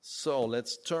So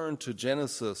let's turn to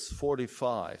Genesis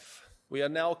 45. We are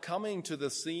now coming to the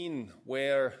scene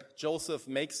where Joseph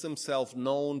makes himself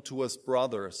known to his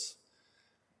brothers.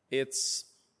 It's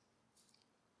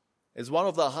one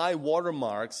of the high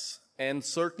watermarks and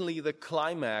certainly the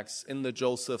climax in the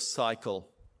Joseph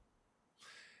cycle.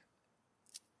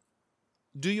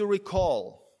 Do you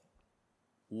recall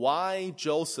why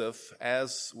Joseph,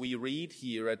 as we read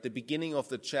here at the beginning of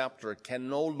the chapter, can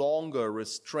no longer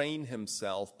restrain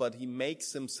himself, but he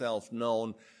makes himself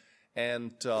known,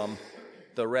 and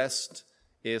the rest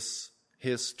is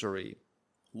history?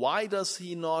 Why does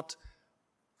he not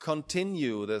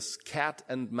continue this cat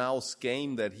and mouse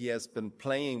game that he has been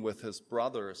playing with his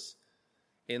brothers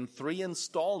in 3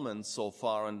 installments so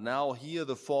far, and now here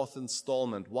the 4th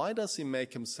installment? Why does he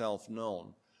make himself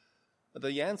known?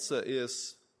 The answer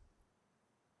is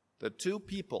the 2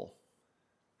 people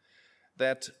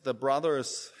that the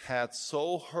brothers had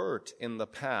so hurt in the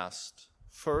past.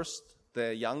 First,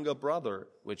 their younger brother,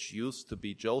 which used to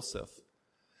be Joseph,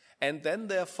 and then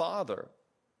their father.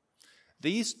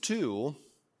 These 2,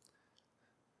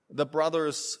 the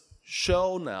brothers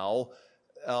show now,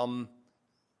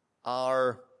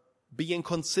 are being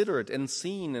considered and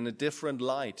seen in a different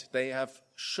light. They have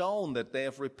shown that they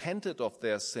have repented of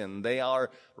their sin. They are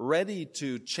ready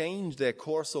to change their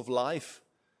course of life.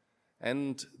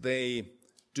 And they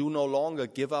do no longer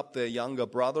give up their younger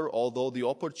brother, although the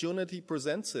opportunity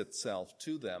presents itself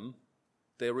to them.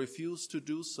 They refuse to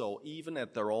do so, even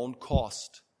at their own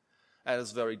cost. That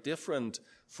is very different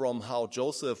from how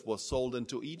Joseph was sold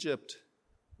into Egypt,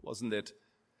 wasn't it?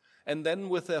 And then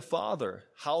with their father,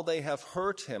 how they have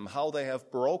hurt him, how they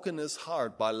have broken his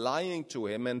heart by lying to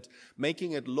him and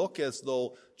making it look as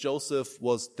though Joseph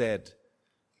was dead.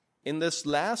 In this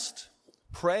last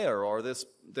prayer, or this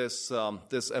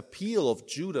appeal of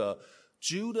Judah,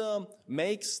 Judah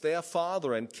makes their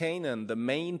father and Canaan the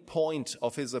main point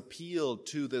of his appeal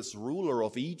to this ruler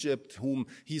of Egypt, whom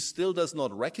he still does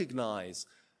not recognize.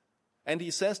 And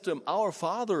he says to him, our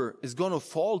father is going to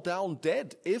fall down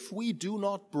dead if we do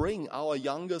not bring our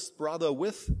youngest brother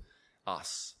with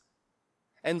us.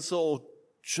 And so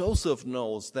Joseph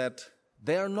knows that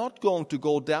they are not going to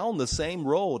go down the same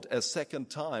road a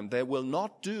second time. They will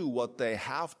not do what they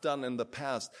have done in the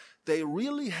past. They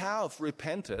really have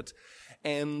repented,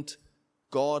 and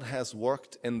God has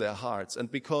worked in their hearts. And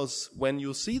because when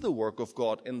you see the work of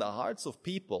God in the hearts of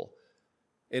people,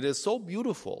 it is so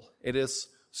beautiful. It is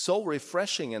so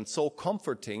refreshing and so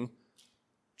comforting.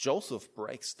 Joseph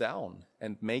breaks down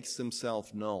and makes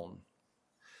himself known.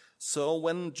 So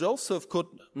when Joseph could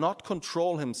not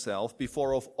control himself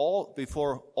before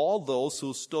all those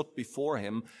who stood before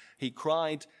him, he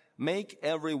cried, "Make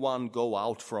everyone go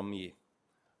out from me."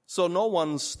 So no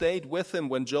one stayed with him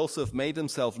when Joseph made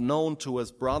himself known to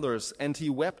his brothers, and he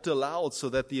wept aloud so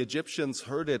that the Egyptians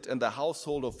heard it and the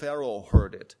household of Pharaoh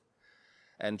heard it.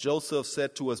 And Joseph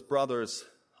said to his brothers,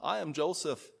 "I am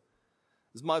Joseph.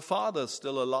 Is my father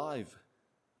still alive?"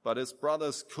 But his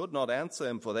brothers could not answer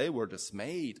him, for they were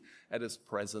dismayed at his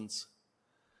presence.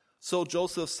 So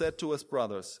Joseph said to his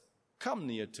brothers, "Come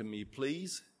near to me,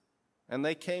 please." And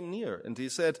they came near, and he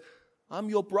said, "I'm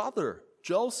your brother,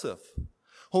 Joseph,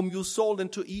 whom you sold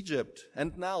into Egypt.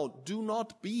 And now do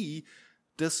not be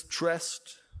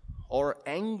distressed or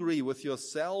angry with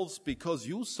yourselves because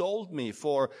you sold me,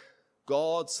 for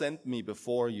God sent me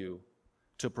before you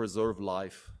to preserve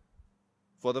life.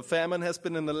 For the famine has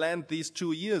been in the land these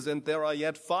 2 years, and there are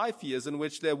yet 5 years in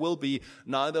which there will be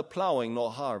neither plowing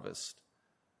nor harvest.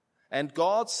 And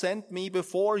God sent me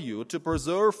before you to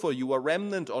preserve for you a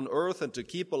remnant on earth and to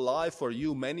keep alive for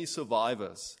you many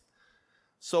survivors.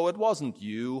 So it wasn't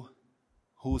you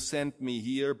who sent me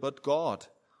here, but God.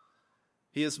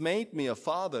 He has made me a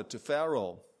father to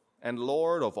Pharaoh and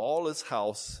lord of all his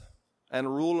house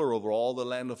and ruler over all the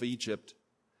land of Egypt.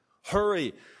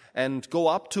 Hurry and go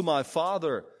up to my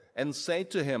father and say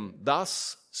to him,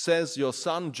 'Thus says your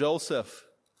son Joseph,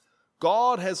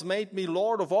 God has made me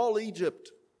lord of all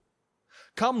Egypt.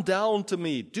 Come down to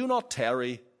me, do not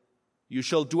tarry. You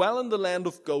shall dwell in the land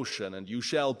of Goshen, and you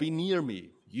shall be near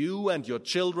me, you and your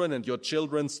children and your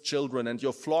children's children, and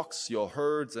your flocks, your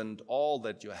herds, and all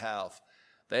that you have.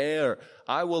 There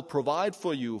I will provide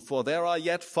for you, for there are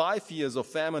yet 5 years of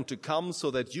famine to come,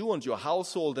 so that you and your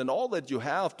household and all that you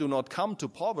have do not come to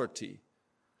poverty.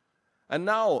 And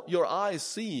now your eyes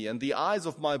see, and the eyes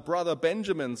of my brother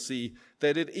Benjamin see,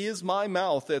 that it is my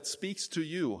mouth that speaks to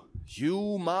you.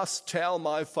 You must tell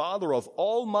my father of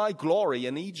all my glory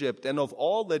in Egypt and of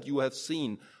all that you have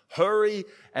seen. Hurry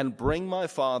and bring my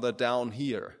father down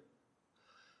here."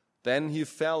 Then he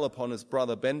fell upon his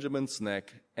brother Benjamin's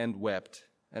neck and wept.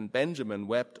 and Benjamin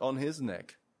wept on his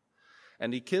neck.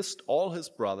 And he kissed all his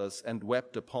brothers and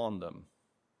wept upon them.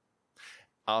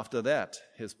 After that,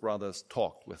 his brothers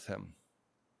talked with him.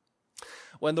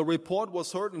 When the report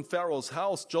was heard in Pharaoh's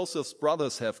house, Joseph's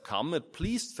brothers have come, it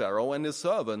pleased Pharaoh and his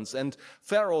servants. And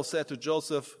Pharaoh said to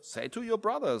Joseph, say to your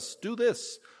brothers, do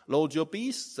this, load your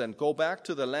beasts and go back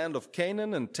to the land of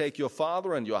Canaan and take your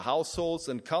father and your households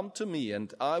and come to me,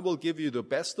 and I will give you the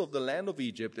best of the land of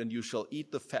Egypt, and you shall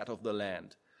eat the fat of the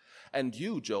land. And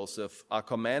you, Joseph, are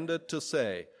commanded to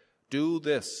say, do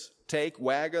this, take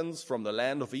wagons from the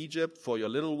land of Egypt for your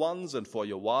little ones and for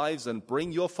your wives, and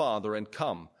bring your father and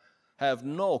come. Have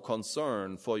no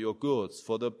concern for your goods,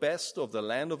 for the best of the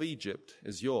land of Egypt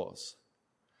is yours.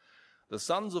 The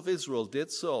sons of Israel did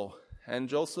so, and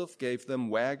Joseph gave them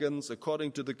wagons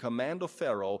according to the command of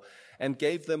Pharaoh, and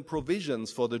gave them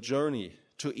provisions for the journey.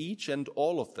 To each and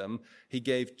all of them he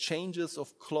gave changes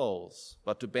of clothes,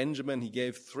 but to Benjamin he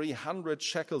gave 300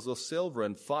 shekels of silver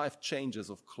and 5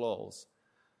 changes of clothes.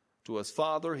 To his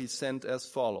father he sent as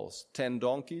follows: 10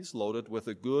 donkeys loaded with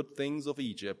the good things of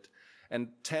Egypt, and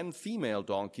 10 female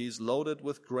donkeys loaded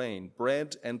with grain,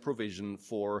 bread, and provision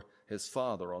for his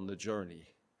father on the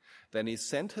journey. Then he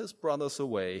sent his brothers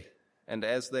away, and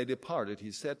as they departed,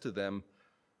 he said to them,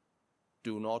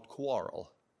 do not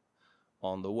quarrel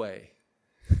on the way.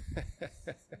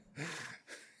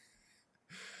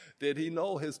 Did he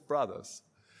know his brothers?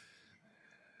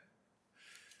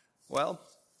 Well,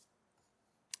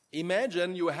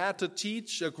 imagine you had to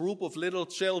teach a group of little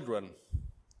children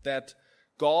that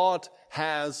God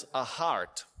has a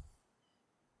heart.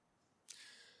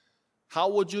 How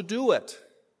would you do it?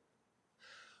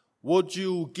 Would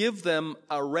you give them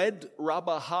a red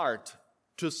rubber heart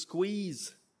to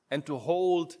squeeze and to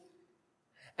hold,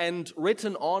 and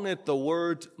written on it the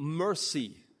word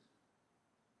mercy?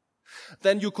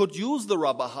 Then you could use the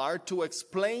rubber heart to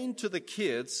explain to the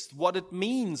kids what it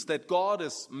means that God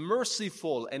is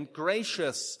merciful and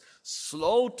gracious,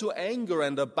 slow to anger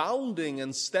and abounding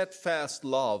in steadfast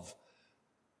love.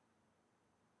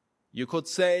 You could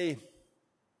say,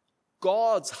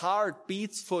 God's heart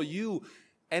beats for you,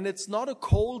 and it's not a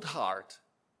cold heart,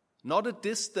 not a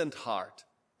distant heart.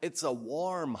 It's a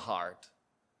warm heart.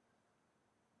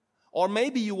 Or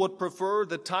maybe you would prefer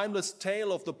the timeless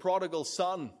tale of the prodigal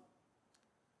son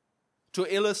to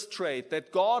illustrate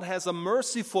that God has a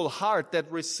merciful heart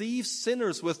that receives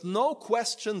sinners with no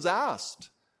questions asked,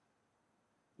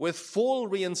 with full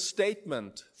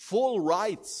reinstatement, full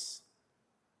rights,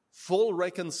 full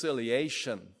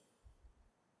reconciliation.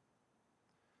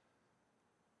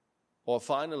 Or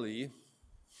finally,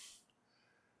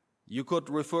 you could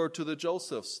refer to the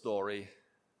Joseph story,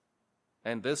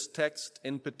 and this text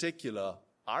in particular,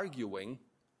 arguing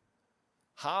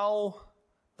how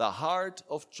the heart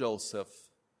of Joseph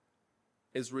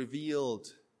is revealed,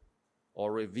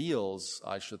 or reveals,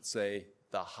 I should say,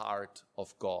 the heart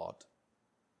of God.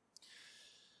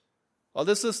 Well,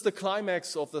 this is the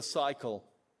climax of the cycle.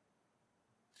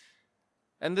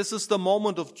 And this is the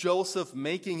moment of Joseph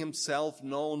making himself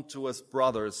known to his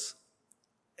brothers.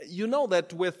 You know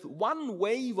that with one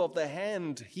wave of the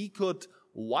hand, he could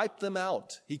wipe them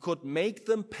out. He could make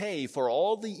them pay for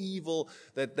all the evil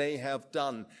that they have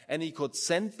done, and he could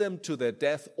send them to their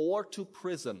death or to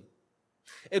prison.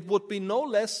 It would be no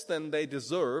less than they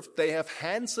deserved. They have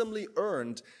handsomely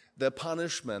earned their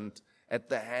punishment at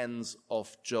the hands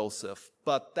of Joseph.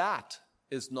 But that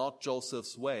is not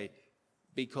Joseph's way,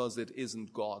 because it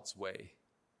isn't God's way.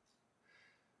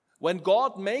 When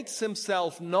God makes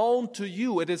himself known to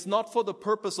you, it is not for the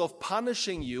purpose of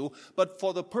punishing you, but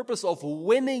for the purpose of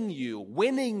winning you,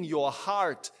 winning your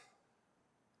heart,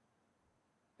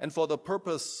 and for the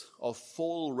purpose of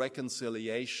full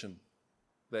reconciliation,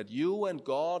 that you and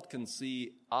God can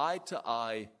see eye to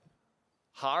eye,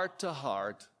 heart to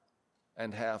heart,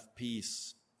 and have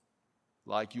peace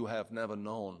like you have never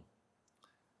known.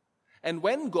 And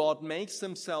when God makes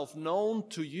himself known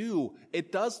to you,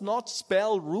 it does not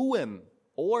spell ruin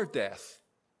or death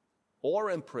or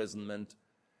imprisonment.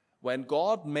 When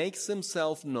God makes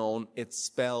himself known, it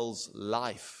spells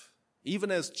life. Even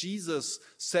as Jesus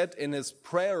said in his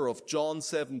prayer of John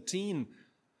 17,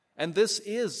 and this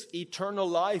is eternal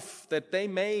life, that they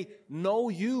may know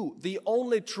you, the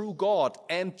only true God,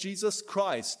 and Jesus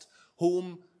Christ,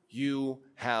 whom you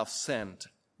have sent.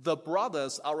 The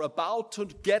brothers are about to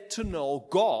get to know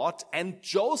God and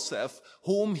Joseph,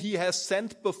 whom he has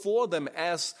sent before them,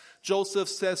 as Joseph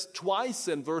says twice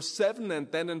in verse 7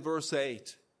 and then in verse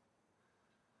 8.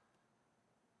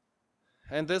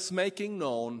 And this making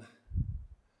known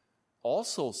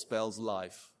also spells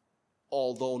life,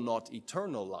 although not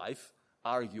eternal life,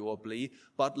 arguably,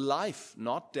 but life,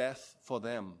 not death for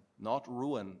them, not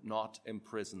ruin, not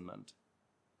imprisonment.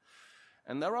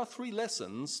 And there are 3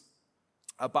 lessons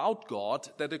about God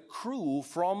that accrue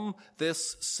from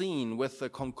this scene with the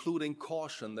concluding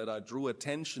caution that I drew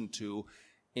attention to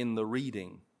in the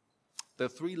reading. The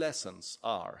 3 lessons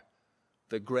are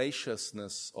the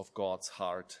graciousness of God's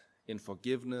heart in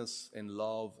forgiveness, in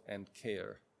love, and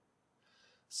care.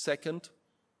 Second,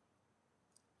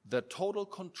 the total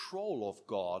control of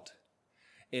God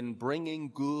in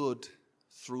bringing good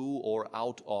through or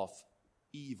out of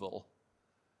evil.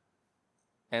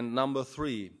 And number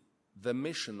 3, the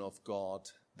mission of God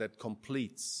that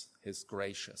completes his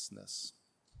graciousness.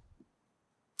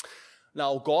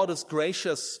 Now, God is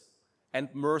gracious and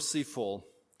merciful.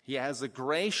 He has a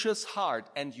gracious heart,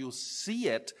 and you see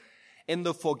it in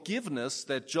the forgiveness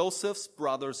that Joseph's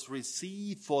brothers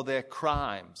receive for their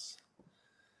crimes.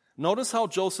 Notice how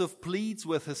Joseph pleads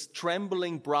with his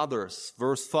trembling brothers.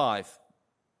 Verse 5.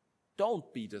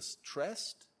 Don't be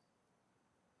distressed.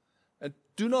 And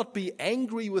do not be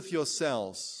angry with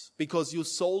yourselves because you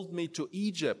sold me to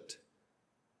Egypt.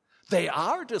 They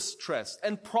are distressed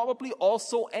and probably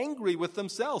also angry with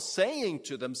themselves, saying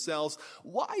to themselves,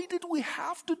 why did we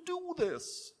have to do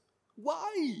this?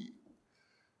 Why?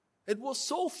 It was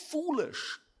so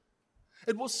foolish.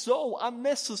 It was so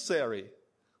unnecessary.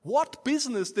 What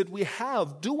business did we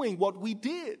have doing what we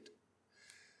did?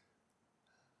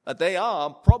 But they are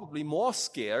probably more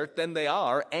scared than they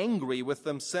are angry with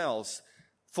themselves.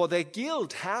 For their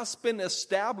guilt has been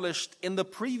established in the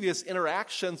previous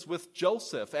interactions with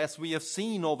Joseph. As we have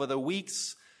seen over the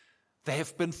weeks, they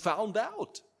have been found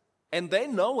out. And they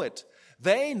know it.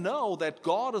 They know that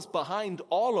God is behind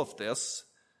all of this.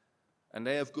 And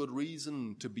they have good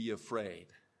reason to be afraid.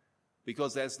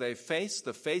 Because as they face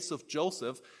the face of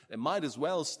Joseph, they might as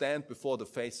well stand before the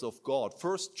face of God.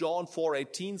 1 John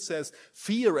 4:18 says,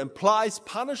 fear implies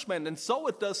punishment, and so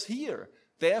it does here.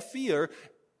 Their fear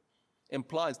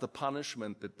implies the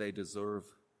punishment that they deserve.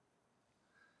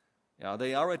 Yeah,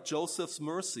 they are at Joseph's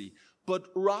mercy. But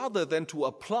rather than to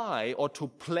apply or to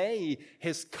play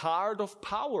his card of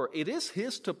power, it is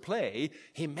his to play,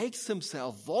 he makes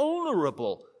himself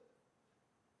vulnerable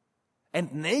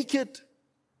and naked.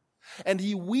 And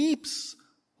he weeps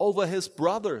over his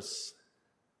brothers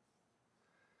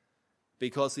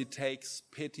because he takes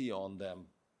pity on them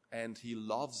and he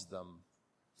loves them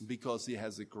because he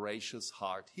has a gracious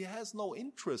heart. He has no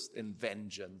interest in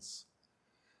vengeance.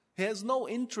 He has no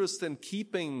interest in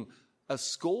keeping a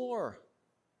score.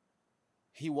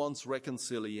 He wants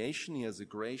reconciliation. He has a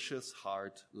gracious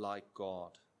heart like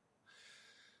God.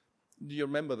 Do you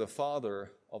remember the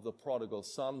father of the prodigal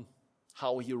son?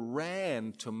 How he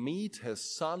ran to meet his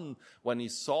son when he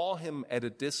saw him at a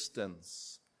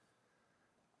distance.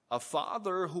 A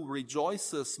father who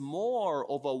rejoices more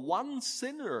over one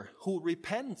sinner who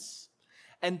repents.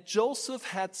 And Joseph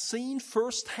had seen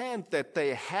firsthand that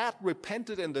they had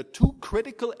repented in the 2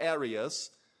 critical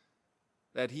areas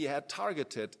that he had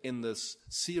targeted in this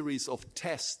series of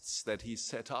tests that he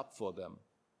set up for them.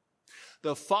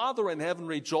 The Father in heaven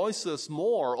rejoices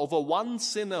more over one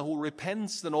sinner who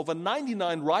repents than over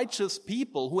 99 righteous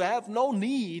people who have no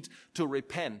need to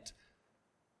repent.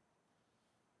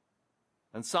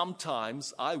 And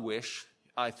sometimes I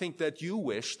think that you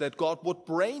wish that God would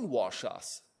brainwash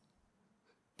us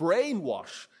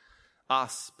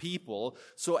people,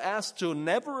 so as to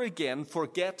never again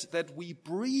forget that we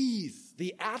breathe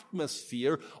the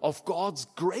atmosphere of God's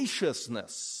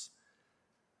graciousness,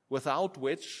 without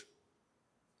which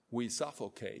we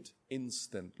suffocate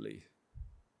instantly.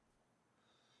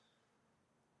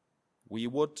 We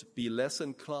would be less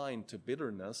inclined to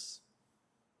bitterness.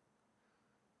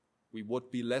 We would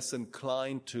be less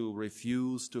inclined to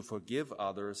refuse to forgive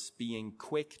others, being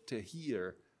quick to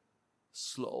hear,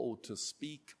 slow to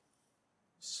speak,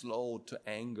 slow to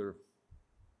anger.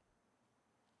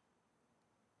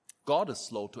 God is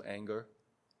slow to anger,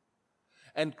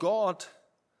 and God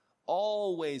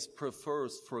always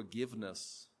prefers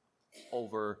forgiveness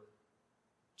over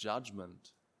judgment.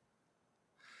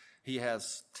 He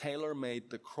has tailor-made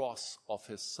the cross of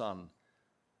his Son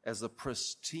as a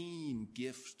pristine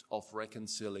gift of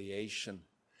reconciliation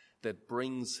that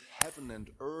brings heaven and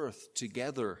earth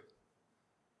together.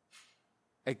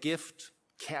 A gift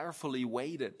carefully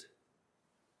weighted,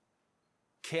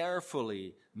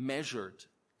 carefully measured,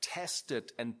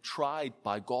 tested and tried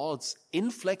by God's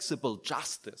inflexible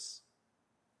justice.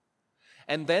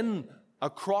 And then a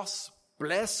cross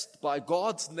blessed by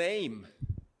God's name.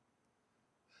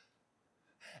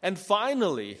 And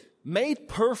finally, made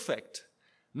perfect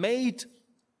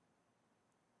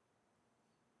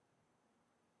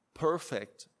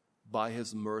perfect by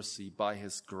his mercy, by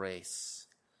his grace.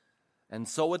 And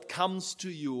so it comes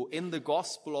to you in the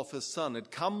gospel of his Son.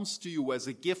 It comes to you as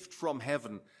a gift from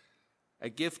heaven, a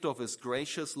gift of his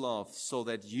gracious love, so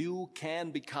that you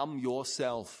can become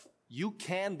yourself. You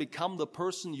can become the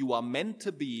person you are meant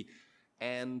to be,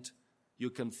 and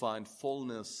you can find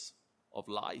fullness of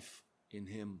life in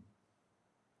him.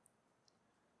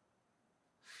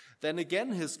 Then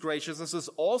again, his graciousness is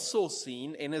also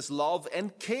seen in his love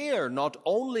and care, not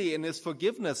only in his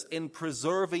forgiveness, in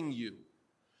preserving you.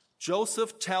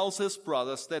 Joseph tells his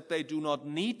brothers that they do not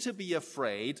need to be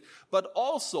afraid, but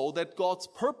also that God's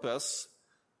purpose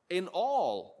in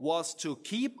all was to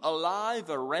keep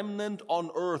alive a remnant on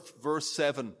earth, verse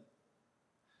 7.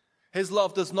 His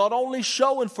love does not only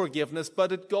show in forgiveness,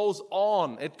 but it goes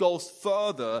on, it goes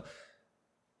further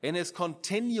in his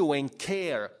continuing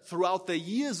care throughout the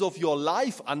years of your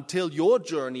life until your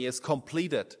journey is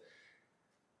completed.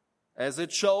 As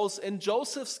it shows in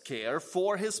Joseph's care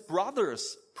for his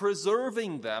brothers,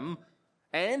 preserving them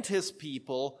and his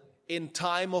people in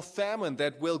time of famine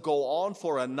that will go on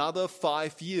for another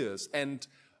 5 years. And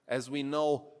as we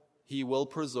know, he will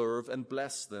preserve and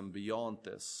bless them beyond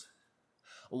this.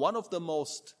 One of the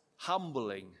most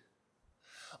humbling,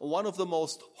 one of the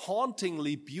most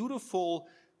hauntingly beautiful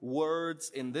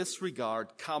words in this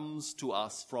regard comes to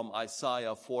us from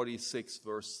Isaiah 46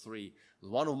 verse 3.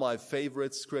 One of my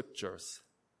favorite scriptures.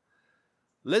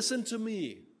 Listen to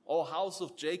me, O house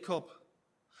of Jacob,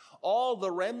 all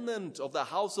the remnant of the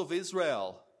house of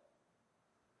Israel,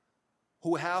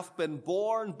 who have been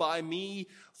born by me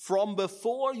from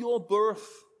before your birth,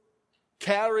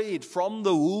 carried from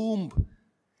the womb,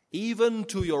 even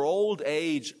to your old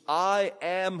age. I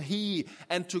am he,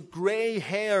 and to gray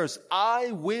hairs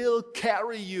I will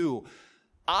carry you.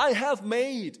 I have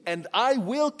made, and I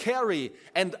will carry,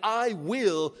 and I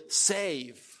will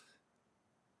save.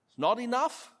 Not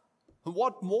enough?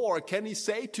 What more can he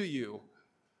say to you?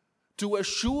 To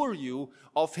assure you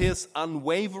of his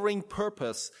unwavering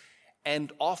purpose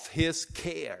and of his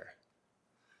care.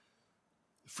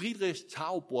 Friedrich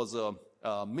Taub was a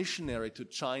missionary to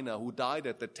China who died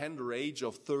at the tender age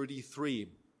of 33.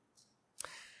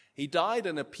 He died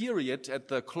in a period at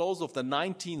the close of the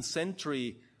 19th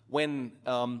century when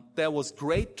there was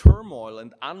great turmoil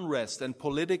and unrest and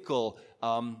political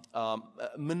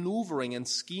maneuvering and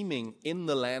scheming in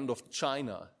the land of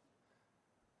China.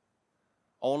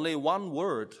 Only one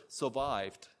word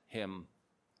survived him.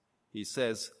 He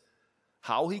says,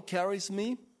 "How he carries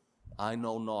me, I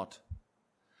know not.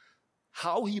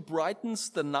 How he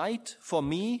brightens the night for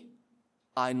me,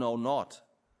 I know not.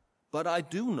 But I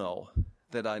do know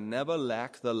that I never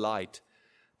lack the light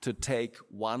to take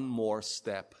one more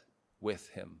step with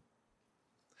him."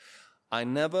 I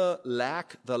never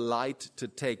lack the light to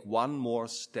take one more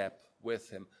step with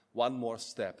him. One more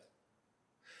step.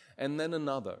 And then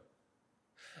another.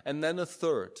 And then a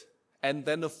third. And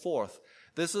then a fourth.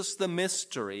 This is the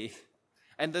mystery.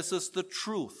 And this is the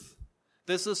truth.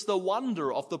 This is the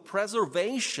wonder of the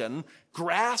preservation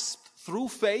grasped through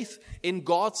faith in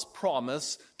God's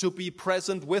promise to be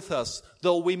present with us,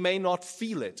 though we may not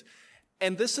feel it.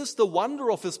 And this is the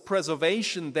wonder of his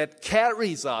preservation that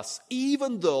carries us,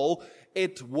 even though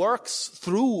it works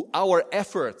through our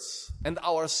efforts and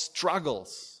our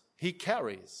struggles. He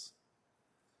carries.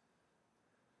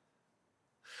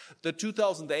 The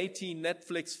 2018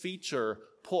 Netflix feature,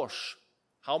 Push.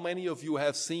 How many of you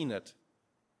have seen it?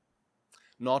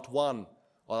 Not one.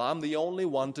 Well, I'm the only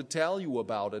one to tell you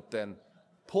about it then.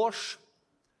 Push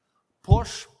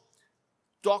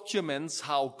documents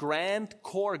how Grant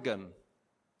Corgan,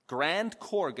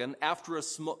 after a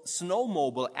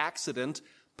snowmobile accident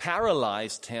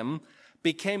paralyzed him,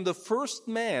 became the first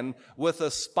man with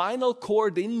a spinal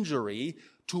cord injury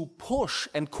to push,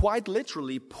 and quite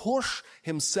literally push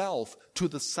himself to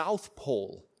the South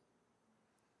Pole.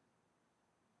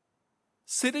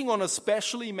 Sitting on a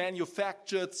specially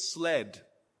manufactured sled.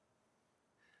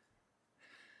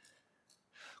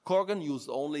 Corgan used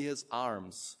only his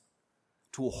arms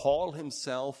to haul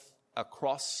himself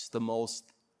across the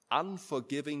most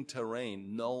unforgiving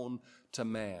terrain known to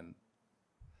man.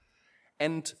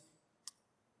 And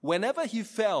whenever he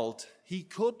felt he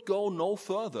could go no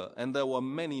further, and there were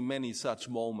many, many such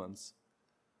moments,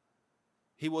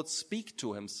 he would speak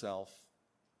to himself.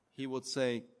 He would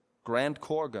say, "Grant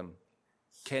Corgan,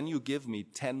 can you give me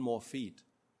 10 more feet?"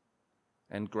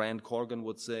 And Grant Corgan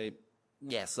would say,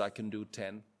 "Yes, I can do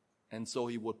 10. And so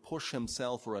he would push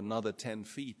himself for another 10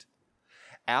 feet.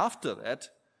 After that,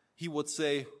 he would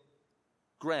say,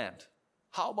 "Grant,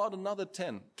 how about another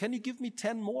 10? Can you give me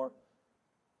 10 more?"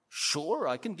 Sure,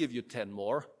 I can give you 10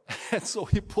 more. And so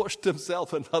he pushed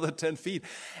himself another 10 feet.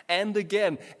 And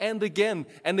again, and again,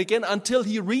 and again, until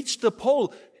he reached the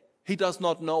pole. He does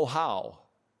not know how.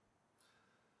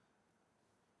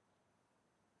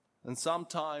 And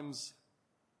sometimes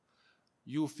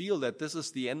you feel that this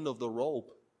is the end of the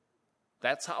rope.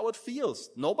 That's how it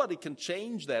feels. Nobody can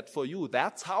change that for you.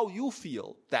 That's how you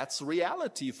feel. That's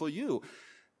reality for you.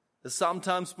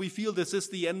 Sometimes we feel this is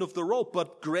the end of the rope,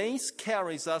 but grace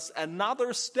carries us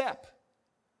another step.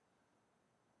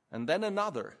 And then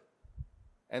another.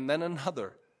 And then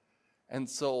another. And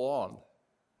so on.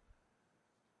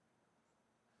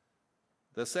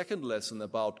 The second lesson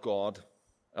about God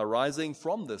arising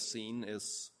from this scene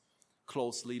is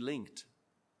closely linked.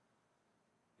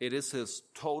 It is his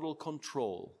total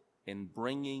control in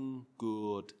bringing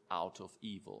good out of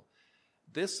evil.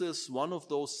 This is one of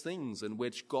those things in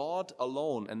which God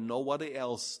alone and nobody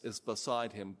else is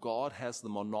beside him. God has the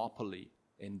monopoly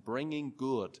in bringing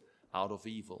good out of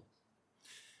evil.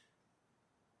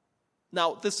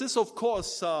 Now, this is, of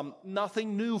course,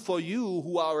 nothing new for you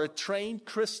who are a trained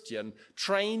Christian,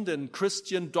 trained in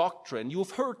Christian doctrine.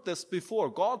 You've heard this before.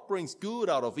 God brings good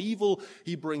out of evil.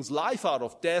 He brings life out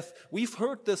of death. We've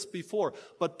heard this before.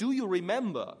 But do you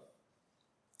remember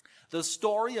the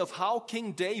story of how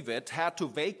King David had to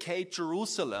vacate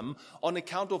Jerusalem on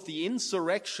account of the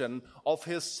insurrection of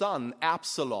his son,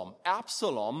 Absalom?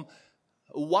 Absalom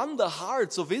won the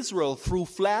hearts of Israel through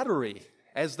flattery,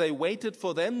 as they waited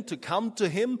for them to come to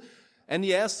him, and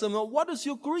he asked them, what is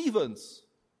your grievance?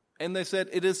 And they said,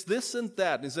 it is this and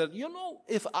that. And he said,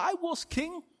 if I was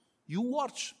king, you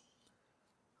watch.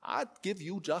 I'd give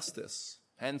you justice.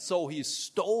 And so he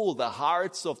stole the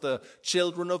hearts of the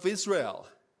children of Israel.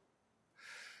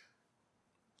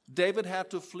 David had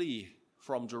to flee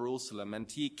from Jerusalem,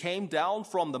 and he came down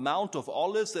from the Mount of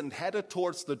Olives and headed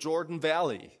towards the Jordan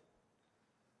Valley.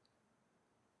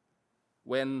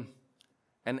 When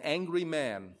an angry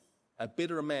man, a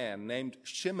bitter man named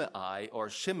Shimei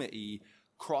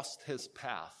crossed his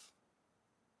path,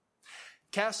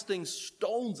 casting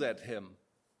stones at him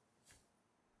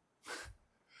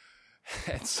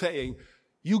and saying,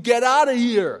 you get out of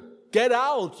here, get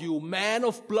out, you man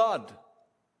of blood,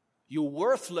 you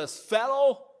worthless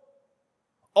fellow.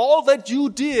 All that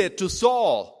you did to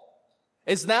Saul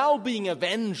is now being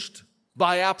avenged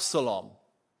by Absalom.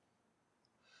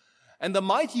 And the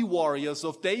mighty warriors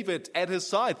of David at his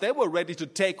side, they were ready to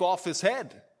take off his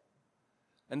head.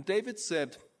 And David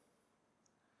said,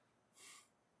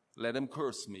 let him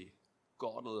curse me.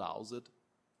 God allows it.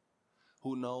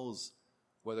 Who knows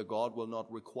whether God will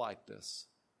not requite this?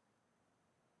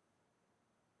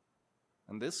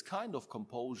 And this kind of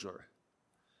composure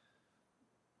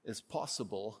is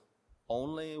possible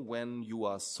only when you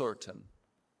are certain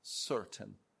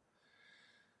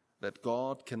that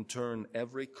God can turn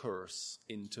every curse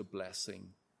into blessing.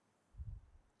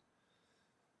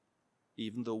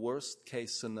 Even the worst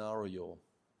case scenario,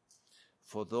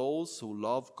 for those who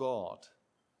love God,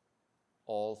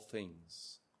 all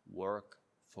things work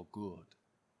for good.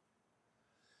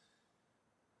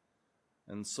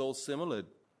 And so similar,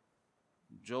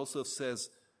 Joseph says,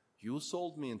 you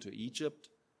sold me into Egypt,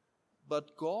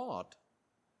 but God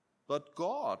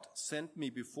sent me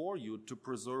before you to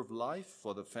preserve life,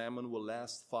 for the famine will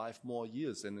last 5 more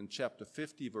years. And in chapter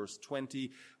 50, verse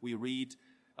 20, we read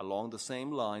along the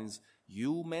same lines,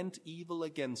 you meant evil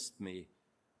against me,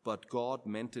 but God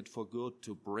meant it for good,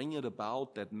 to bring it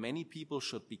about that many people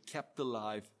should be kept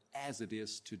alive as it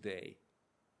is today.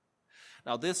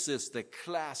 Now, this is the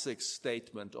classic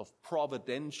statement of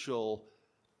providential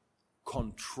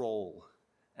control.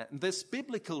 And this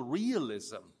biblical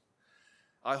realism,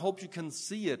 I hope you can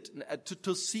see it,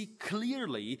 to see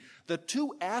clearly the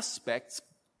two aspects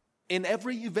in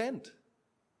every event.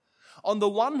 On the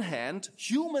one hand,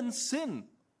 human sin,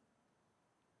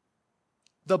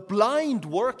 the blind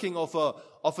working of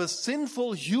a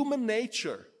sinful human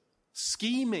nature,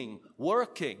 scheming,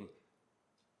 working,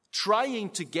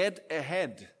 trying to get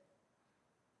ahead.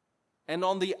 And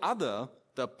on the other,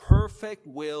 the perfect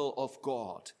will of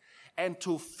God. And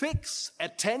to fix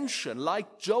attention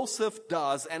like Joseph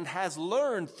does and has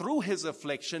learned through his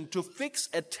affliction, to fix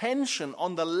attention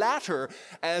on the latter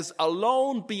as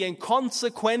alone being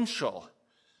consequential.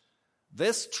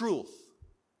 This truth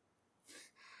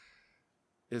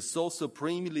is so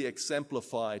supremely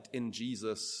exemplified in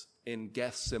Jesus in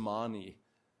Gethsemane,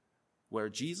 where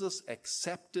Jesus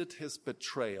accepted his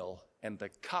betrayal and the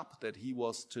cup that he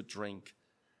was to drink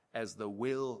as the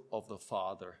will of the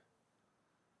Father.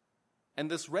 And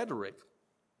this rhetoric,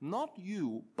 not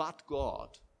you, but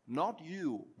God, Not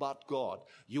you, but God.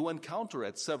 You encounter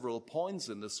at several points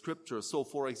in the scripture. So,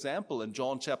 for example, in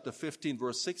John chapter 15,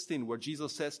 verse 16, where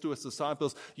Jesus says to his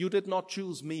disciples, "You did not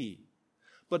choose me,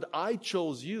 but I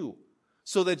chose you,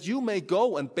 so that you may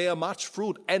go and bear much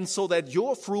fruit, and so that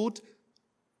your fruit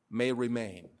may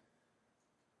remain."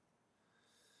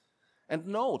 And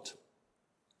note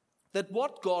that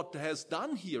what God has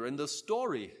done here in the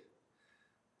story,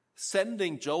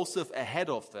 sending Joseph ahead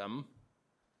of them,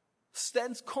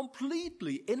 stands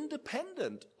completely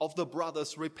independent of the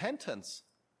brothers' repentance.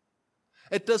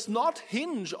 It does not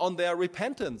hinge on their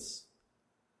repentance,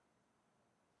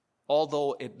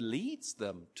 although it leads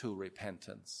them to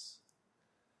repentance,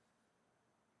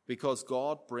 because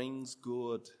God brings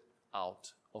good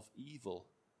out of evil.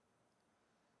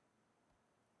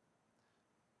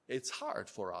 It's hard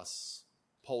for us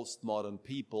postmodern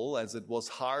people, as it was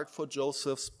hard for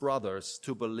Joseph's brothers,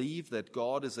 to believe that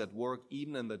God is at work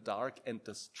even in the dark and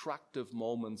destructive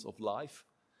moments of life.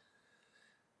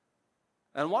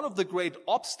 And one of the great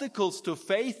obstacles to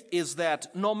faith is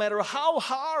that no matter how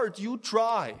hard you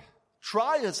try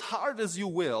as hard as you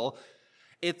will,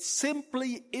 it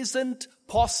simply isn't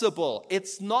possible.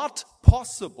 It's not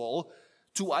possible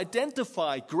to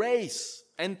identify grace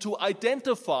and to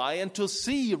identify and to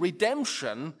see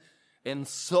redemption in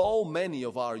so many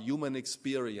of our human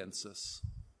experiences.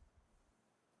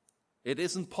 It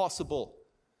isn't possible.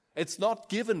 It's not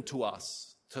given to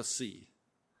us to see.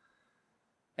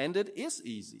 And it is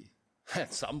easy.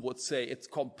 And some would say it's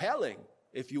compelling,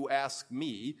 if you ask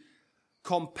me,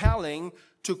 compelling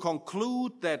to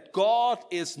conclude that God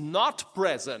is not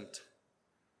present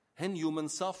in human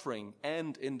suffering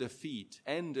and in defeat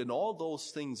and in all those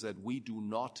things that we do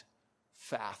not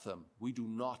fathom, we do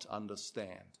not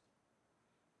understand.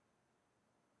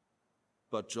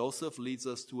 But Joseph leads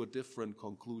us to a different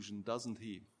conclusion, doesn't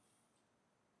he?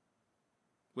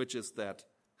 Which is that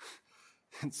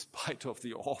in spite of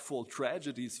the awful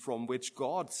tragedies from which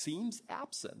God seems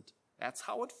absent, that's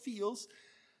how it feels,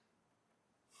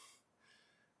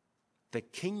 the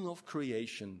King of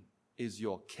creation is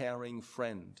your caring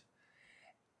friend,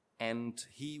 and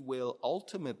he will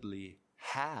ultimately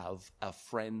have a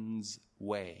friend's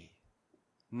way.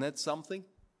 Isn't that something?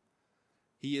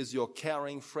 He is your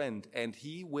caring friend, and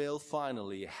he will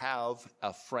finally have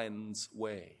a friend's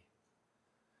way.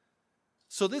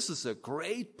 So this is a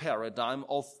great paradigm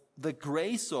of the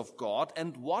grace of God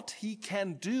and what he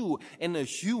can do in a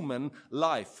human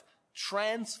life.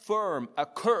 Transform a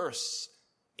curse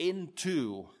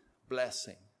into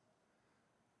blessing.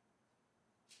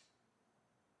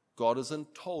 God is in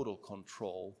total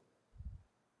control.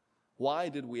 Why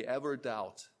did we ever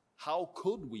doubt? How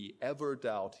could we ever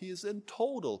doubt? He is in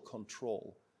total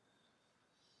control.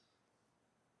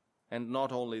 And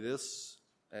not only this,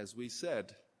 as we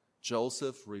said,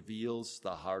 Joseph reveals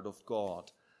the heart of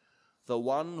God, the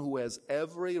one who has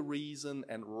every reason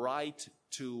and right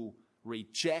to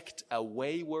reject a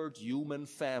wayward human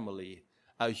family,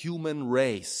 a human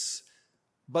race,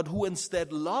 but who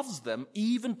instead loves them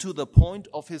even to the point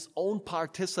of his own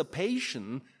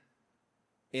participation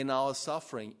in our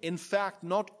suffering. In fact,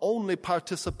 not only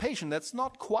participation, that's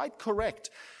not quite correct.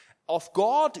 Of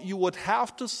God, you would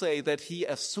have to say that he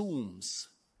assumes,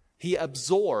 he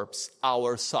absorbs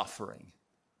our suffering.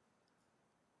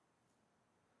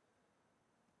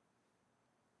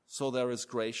 So there is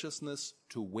graciousness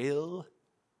to will,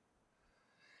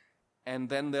 and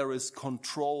then there is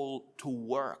control to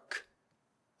work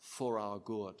for our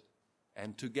good.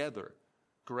 And together,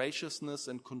 graciousness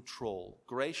and control,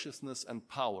 graciousness and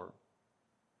power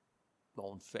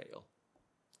won't fail,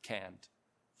 can't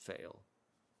fail.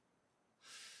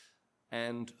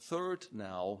 And third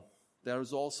now, there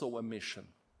is also a mission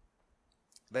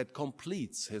that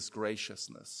completes his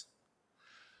graciousness.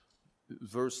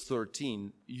 Verse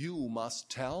 13, you must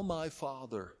tell my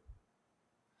father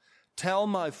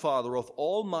of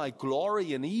all my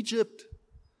glory in Egypt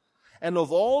and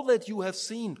of all that you have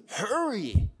seen.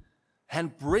 Hurry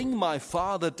and bring my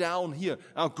father down here.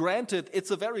 Now granted,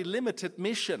 it's a very limited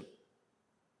mission.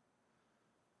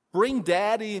 Bring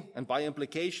daddy, and by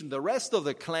implication the rest of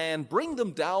the clan, bring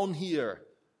them down here.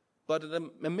 But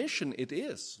a mission it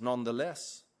is,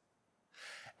 nonetheless.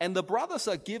 And the brothers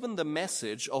are given the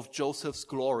message of Joseph's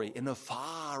glory in a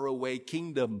faraway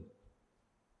kingdom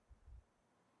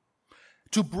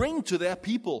to bring to their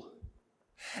people.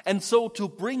 And so to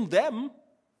bring them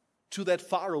to that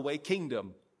faraway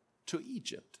kingdom, to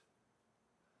Egypt.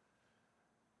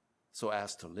 So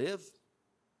as to live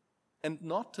and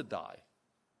not to die.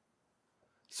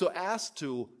 So as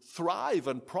to thrive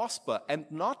and prosper and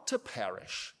not to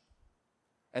perish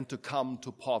and to come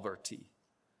to poverty.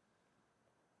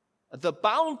 The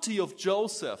bounty of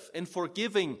Joseph in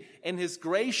forgiving, in his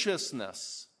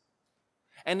graciousness,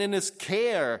 and in his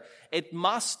care, it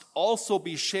must also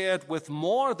be shared with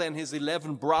more than his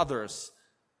 11 brothers.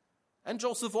 And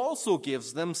Joseph also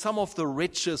gives them some of the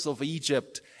riches of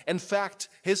Egypt. In fact,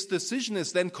 his decision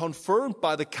is then confirmed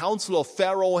by the council of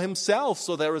Pharaoh himself.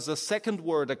 So there is a second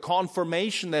word, a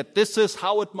confirmation that this is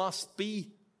how it must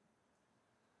be.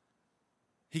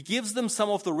 He gives them some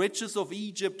of the riches of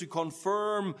Egypt to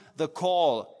confirm the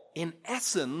call. In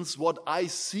essence, what I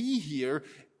see here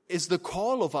is the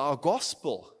call of our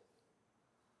gospel.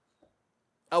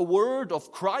 A word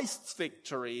of Christ's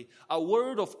victory, a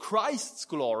word of Christ's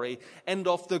glory, and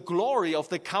of the glory of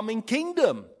the coming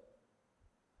kingdom.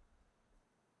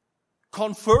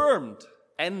 Confirmed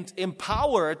and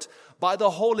empowered by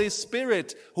the Holy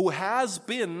Spirit, who has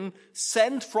been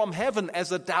sent from heaven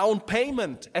as a down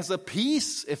payment, as a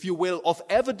piece, if you will, of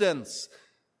evidence.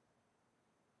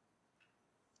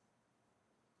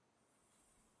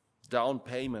 Down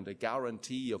payment, a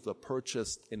guarantee of the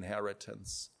purchased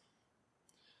inheritance.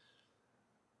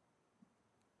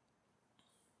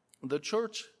 The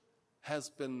church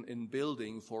has been in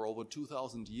building for over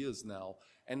 2,000 years now,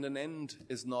 and an end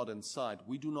is not in sight.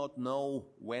 We do not know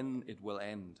when it will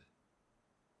end.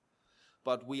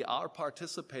 But we are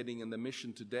participating in the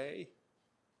mission today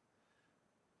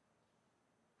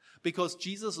because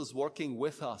Jesus is working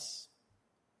with us.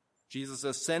 Jesus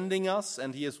is sending us,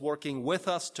 and he is working with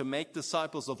us to make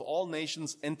disciples of all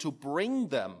nations and to bring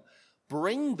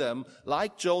them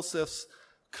like Joseph's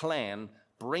clan,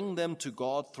 bring them to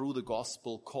God through the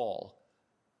gospel call.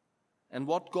 And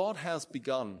what God has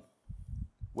begun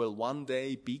will one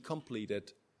day be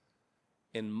completed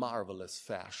in marvelous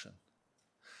fashion.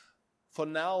 For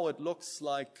now, it looks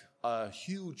like a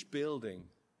huge building,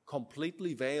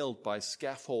 completely veiled by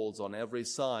scaffolds on every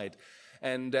side.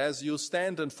 And as you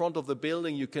stand in front of the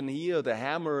building, you can hear the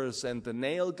hammers and the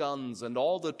nail guns and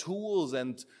all the tools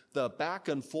and the back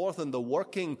and forth and the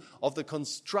working of the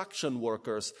construction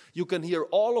workers. You can hear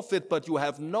all of it, but you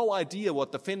have no idea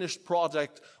what the finished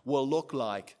project will look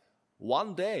like.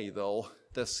 One day, though,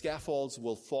 the scaffolds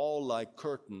will fall like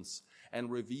curtains and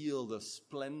reveal the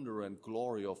splendor and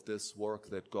glory of this work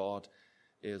that God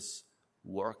is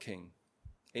working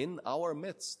in our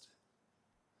midst.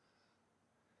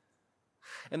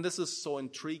 And this is so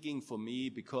intriguing for me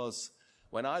because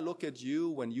when I look at you,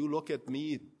 when you look at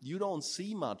me, you don't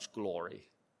see much glory.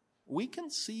 We can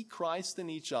see Christ in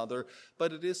each other,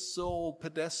 but it is so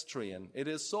pedestrian. It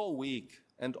is so weak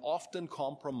and often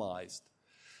compromised.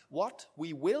 What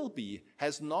we will be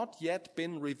has not yet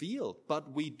been revealed,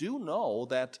 but we do know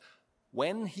that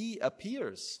when he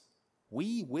appears,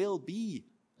 we will be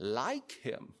like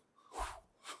him.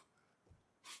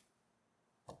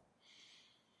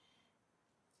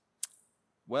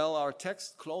 Well, our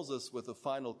text closes with a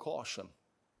final caution.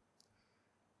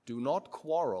 Do not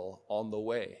quarrel on the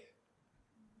way.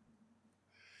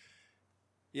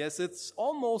 Yes, it's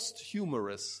almost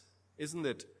humorous, isn't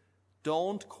it?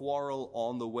 Don't quarrel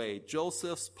on the way.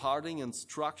 Joseph's parting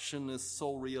instruction is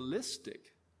so realistic.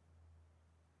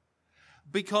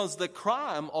 Because the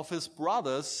crime of his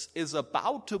brothers is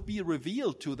about to be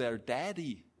revealed to their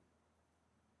daddy.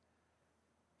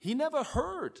 He never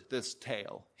heard this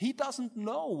tale. He doesn't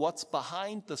know what's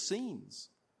behind the scenes.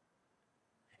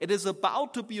 It is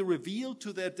about to be revealed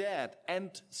to their dad, and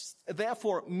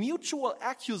therefore mutual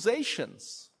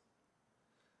accusations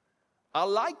are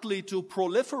likely to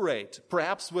proliferate,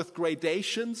 perhaps with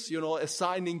gradations,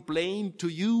 assigning blame to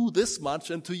you this much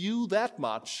and to you that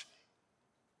much.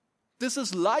 This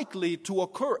is likely to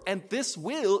occur, and this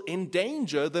will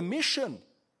endanger the mission.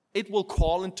 It will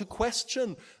call into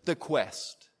question the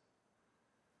quest.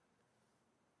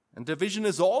 And division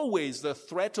is always the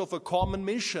threat of a common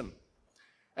mission.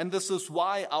 And this is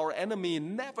why our enemy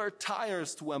never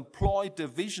tires to employ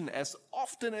division as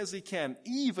often as he can.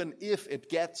 Even if it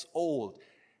gets old,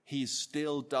 he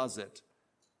still does it.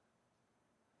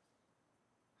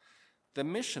 The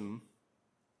mission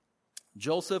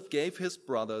Joseph gave his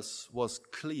brothers was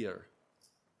clear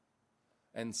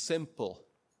and simple.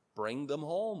 Bring them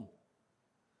home.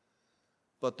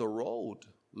 But the road,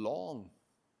 long.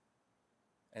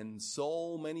 And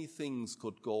so many things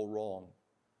could go wrong.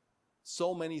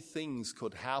 So many things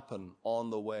could happen on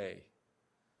the way.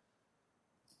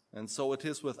 And so it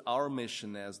is with our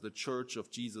mission as the Church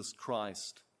of Jesus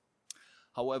Christ.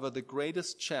 However, the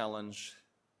greatest challenge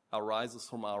arises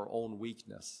from our own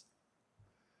weakness.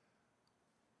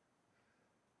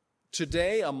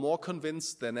 Today, I'm more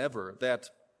convinced than ever that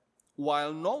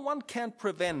while no one can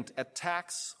prevent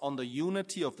attacks on the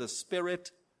unity of the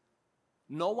Spirit,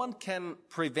 no one can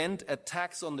prevent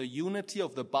attacks on the unity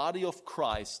of the body of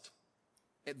Christ.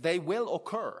 They will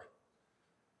occur.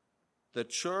 The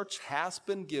church has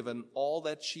been given all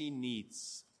that she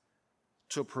needs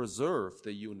to preserve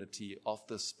the unity of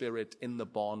the Spirit in the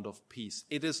bond of peace.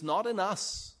 It is not in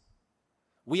us.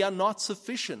 We are not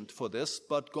sufficient for this,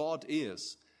 but God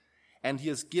is. And He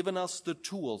has given us the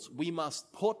tools. We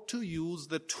must put to use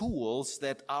the tools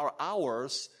that are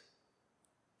ours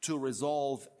to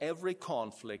resolve every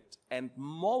conflict, and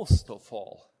most of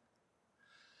all,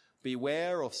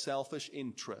 beware of selfish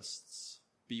interests.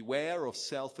 Beware of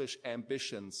selfish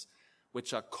ambitions,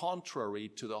 which are contrary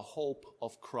to the hope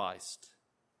of Christ.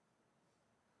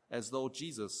 As though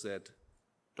Jesus said,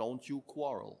 "Don't you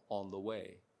quarrel on the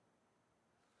way."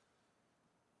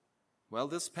 Well,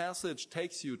 this passage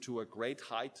takes you to a great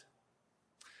height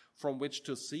from which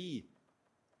to see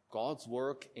God's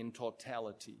work in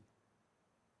totality.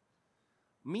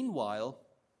 Meanwhile,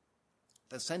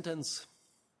 the sentence,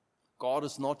 "God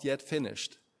is not yet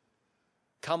finished,"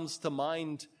 comes to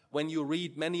mind when you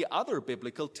read many other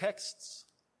biblical texts.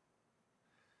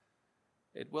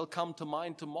 It will come to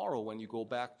mind tomorrow when you go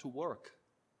back to work.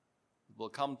 It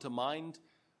will come to mind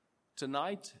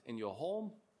tonight in your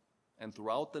home and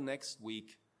throughout the next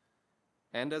week.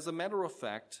 And as a matter of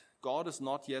fact, God is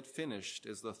not yet finished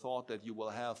is the thought that you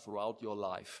will have throughout your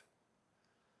life.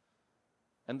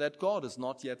 And that God is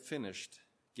not yet finished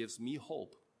gives me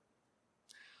hope.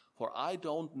 For I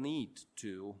don't need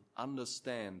to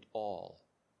understand all.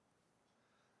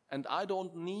 And I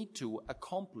don't need to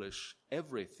accomplish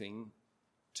everything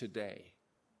today.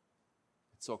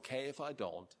 It's okay if I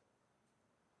don't.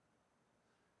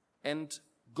 And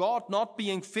God not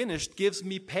being finished gives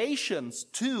me patience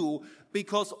too,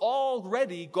 because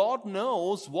already God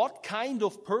knows what kind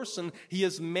of person He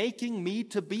is making me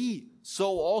to be.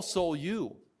 So also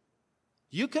you.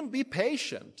 You can be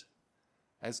patient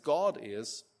as God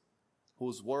is,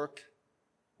 whose work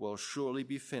will surely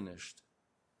be finished.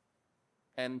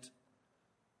 And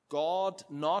God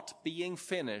not being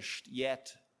finished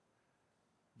yet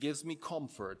gives me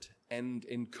comfort and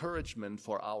encouragement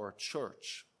for our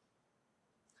church.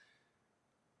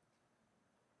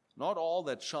 Not all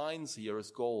that shines here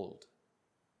is gold.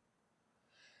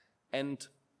 And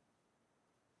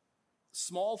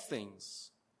small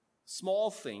things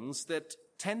that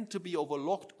tend to be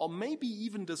overlooked or maybe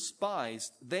even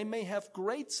despised, they may have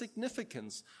great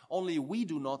significance, only we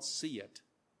do not see it.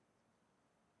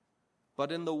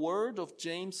 But in the word of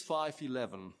James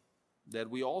 5:11,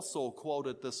 that we also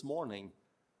quoted this morning,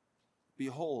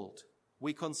 "Behold,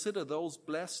 we consider those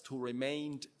blessed who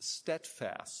remained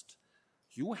steadfast."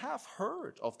 You have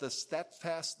heard of the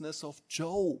steadfastness of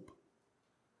Job.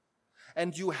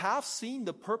 And you have seen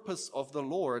the purpose of the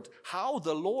Lord, how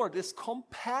the Lord is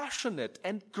compassionate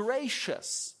and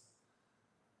gracious.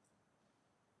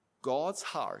 God's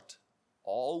heart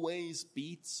always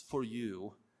beats for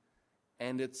you,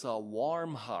 and it's a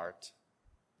warm heart,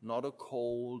 not a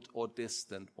cold or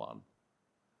distant one.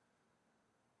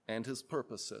 And His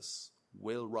purposes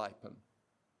will ripen.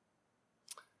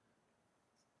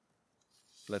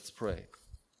 Let's pray.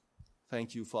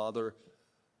 Thank you, Father,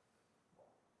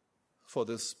 for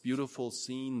this beautiful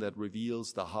scene that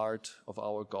reveals the heart of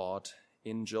our God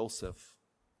in Joseph.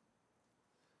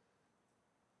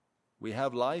 We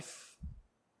have life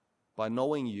by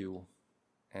knowing you,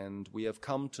 and we have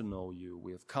come to know you.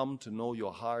 We have come to know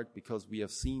your heart because we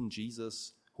have seen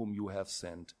Jesus, whom you have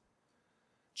sent.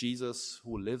 Jesus,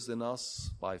 who lives in us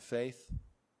by faith.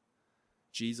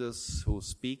 Jesus, who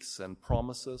speaks and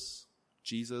promises.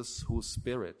 Jesus, whose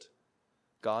Spirit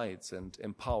guides and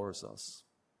empowers us.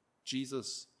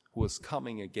 Jesus, who is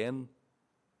coming again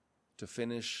to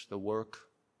finish the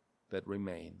work that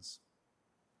remains.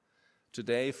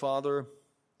 Today, Father,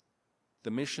 the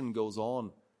mission goes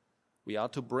on. We are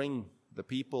to bring the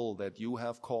people that you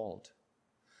have called.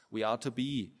 We are to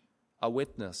be a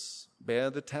witness, bear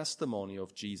the testimony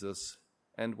of Jesus,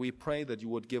 and we pray that you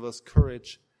would give us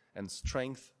courage and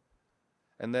strength,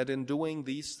 and that in doing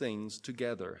these things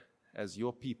together as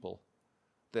your people,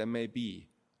 there may be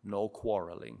no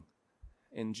quarreling.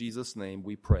 In Jesus' name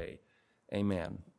we pray. Amen.